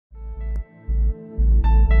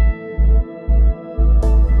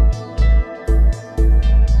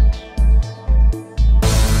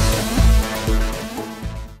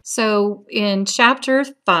So in chapter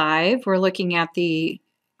 5, we're looking at the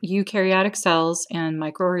eukaryotic cells and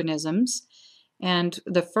microorganisms. And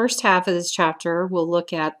the first half of this chapter will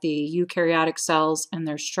look at the eukaryotic cells and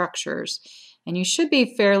their structures. And you should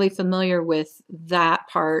be fairly familiar with that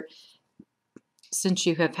part since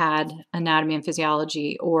you have had anatomy and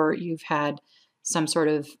physiology, or you've had some sort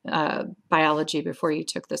of biology before you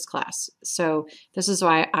took this class. So this is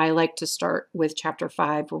why I like to start with chapter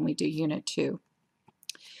 5 when we do unit 2.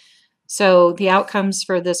 So the outcomes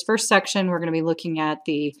for this first section, we're going to be looking at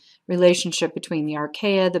the relationship between the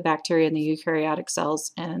archaea, the bacteria, and the eukaryotic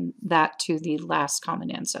cells, and that to the last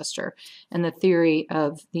common ancestor, and the theory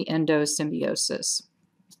of the endosymbiosis.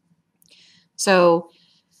 So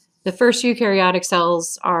the first eukaryotic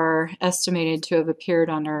cells are estimated to have appeared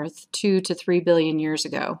on Earth 2 to 3 billion years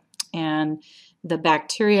ago, and the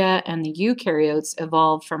bacteria and the eukaryotes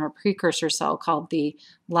evolved from a precursor cell called the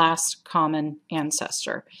last common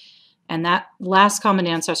ancestor. And that last common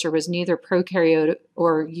ancestor was neither prokaryotic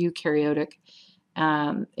or eukaryotic.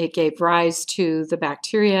 It gave rise to the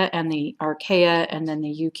bacteria and the archaea and then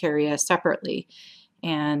the eukarya separately.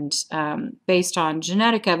 And based on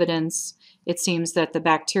genetic evidence, it seems that the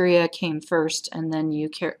bacteria came first and then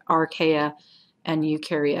archaea and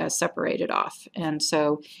eukarya separated off. And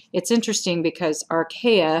so it's interesting because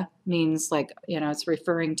archaea means it's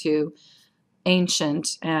referring to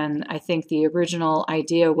ancient, and I think the original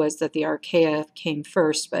idea was that the archaea came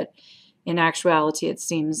first, but in actuality it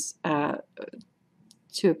seems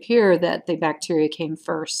to appear that the bacteria came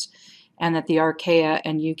first and that the archaea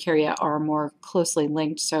and eukarya are more closely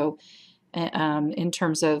linked. So in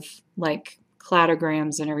terms of like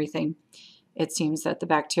cladograms and everything, it seems that the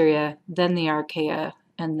bacteria, then the archaea,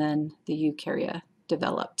 and then the eukarya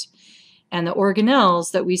developed. And the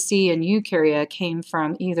organelles that we see in eukarya came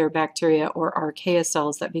from either bacteria or archaea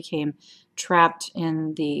cells that became trapped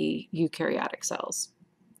in the eukaryotic cells.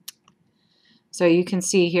 So you can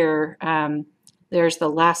see here, there's the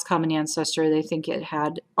last common ancestor. They think it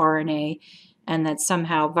had RNA and that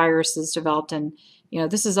somehow viruses developed. And,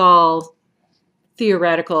 this is all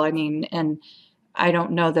theoretical. I mean, and I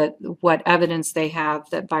don't know that what evidence they have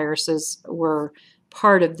that viruses were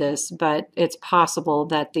part of this, but it's possible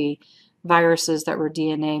that the viruses that were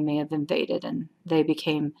DNA may have invaded and they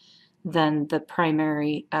became then the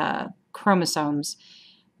primary chromosomes,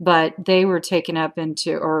 but they were taken up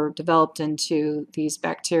into or developed into these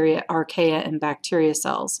bacteria, archaea and bacteria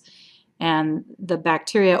cells. And the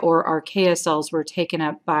bacteria or archaea cells were taken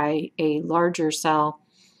up by a larger cell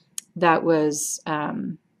that was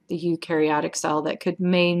the eukaryotic cell that could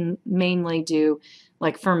mainly do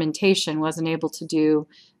like fermentation, wasn't able to do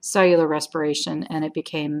cellular respiration, and it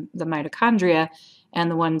became the mitochondria. And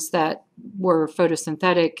the ones that were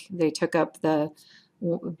photosynthetic, they took up the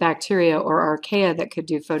bacteria or archaea that could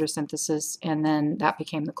do photosynthesis, and then that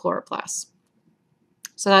became the chloroplasts.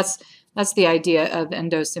 So that's the idea of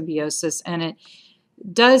endosymbiosis, and it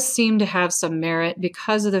does seem to have some merit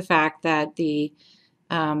because of the fact that the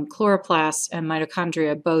chloroplasts and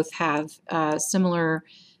mitochondria both have similar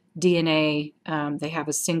DNA. They have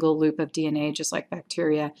a single loop of DNA just like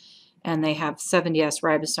bacteria, and they have 70S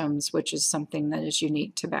ribosomes, which is something that is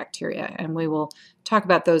unique to bacteria. And we will talk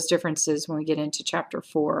about those differences when we get into chapter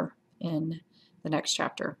 4 in the next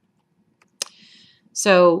chapter.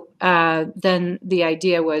 So then the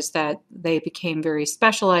idea was that they became very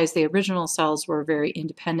specialized. The original cells were very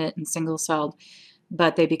independent and single-celled,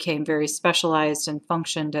 but they became very specialized and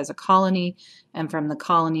functioned as a colony. And from the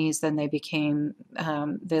colonies, then they became,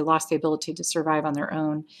 they lost the ability to survive on their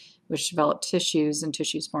own, which developed tissues, and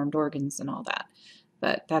tissues formed organs and all that.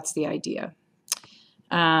 But that's the idea.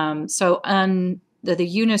 So on the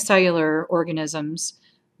unicellular organisms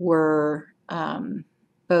were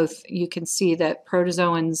both, you can see that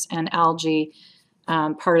protozoans and algae,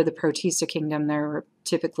 part of the Protista kingdom, they're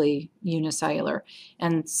typically unicellular.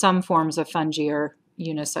 And some forms of fungi are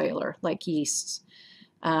unicellular, like yeasts.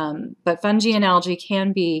 But fungi and algae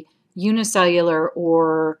can be unicellular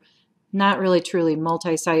or not really truly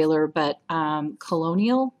multicellular, but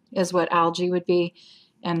colonial is what algae would be.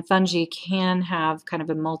 And fungi can have kind of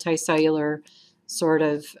a multicellular sort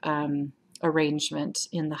of arrangement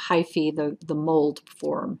in the hyphae, the mold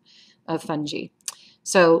form of fungi.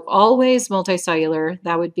 So always multicellular,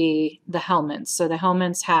 that would be the helminths. So the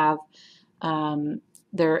helminths have,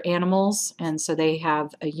 they're animals, and so they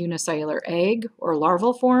have a unicellular egg or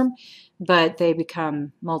larval form, but they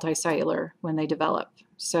become multicellular when they develop.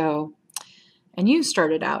 So, and you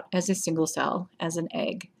started out as a single cell, as an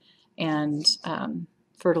egg, and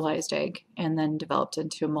fertilized egg and then developed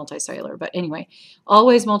into a multicellular. But anyway,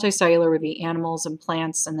 always multicellular would be animals and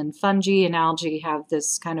plants, and then fungi and algae have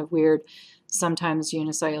this kind of weird, sometimes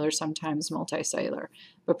unicellular, sometimes multicellular.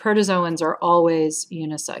 But protozoans are always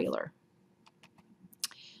unicellular.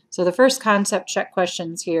 So the first concept check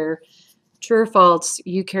questions here: true or false,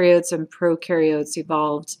 eukaryotes and prokaryotes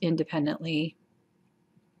evolved independently.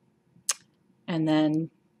 And then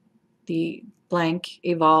the blank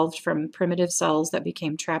evolved from primitive cells that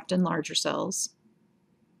became trapped in larger cells.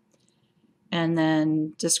 And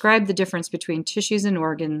then describe the difference between tissues and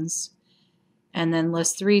organs. And then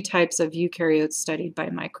list 3 types of eukaryotes studied by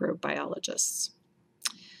microbiologists.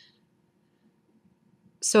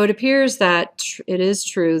 So it appears that it is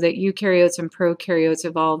true that eukaryotes and prokaryotes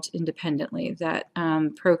evolved independently, that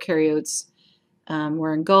prokaryotes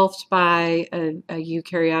were engulfed by a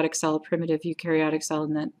eukaryotic cell, a primitive eukaryotic cell,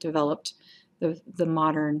 and that developed the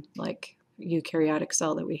modern eukaryotic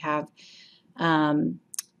cell that we have.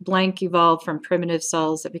 Blank evolved from primitive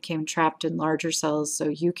cells that became trapped in larger cells, so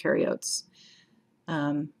eukaryotes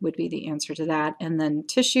would be the answer to that. And then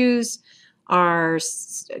tissues are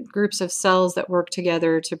groups of cells that work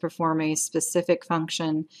together to perform a specific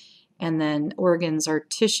function, and then organs are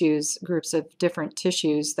tissues, groups of different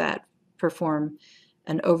tissues that perform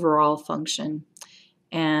an overall function.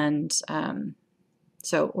 And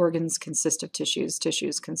so organs consist of tissues,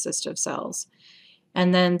 tissues consist of cells.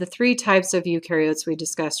 And then the 3 types of eukaryotes we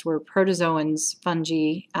discussed were protozoans,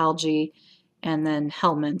 fungi, algae, and then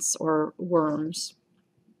helminths or worms.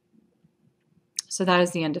 So that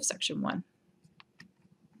is the end of section 1.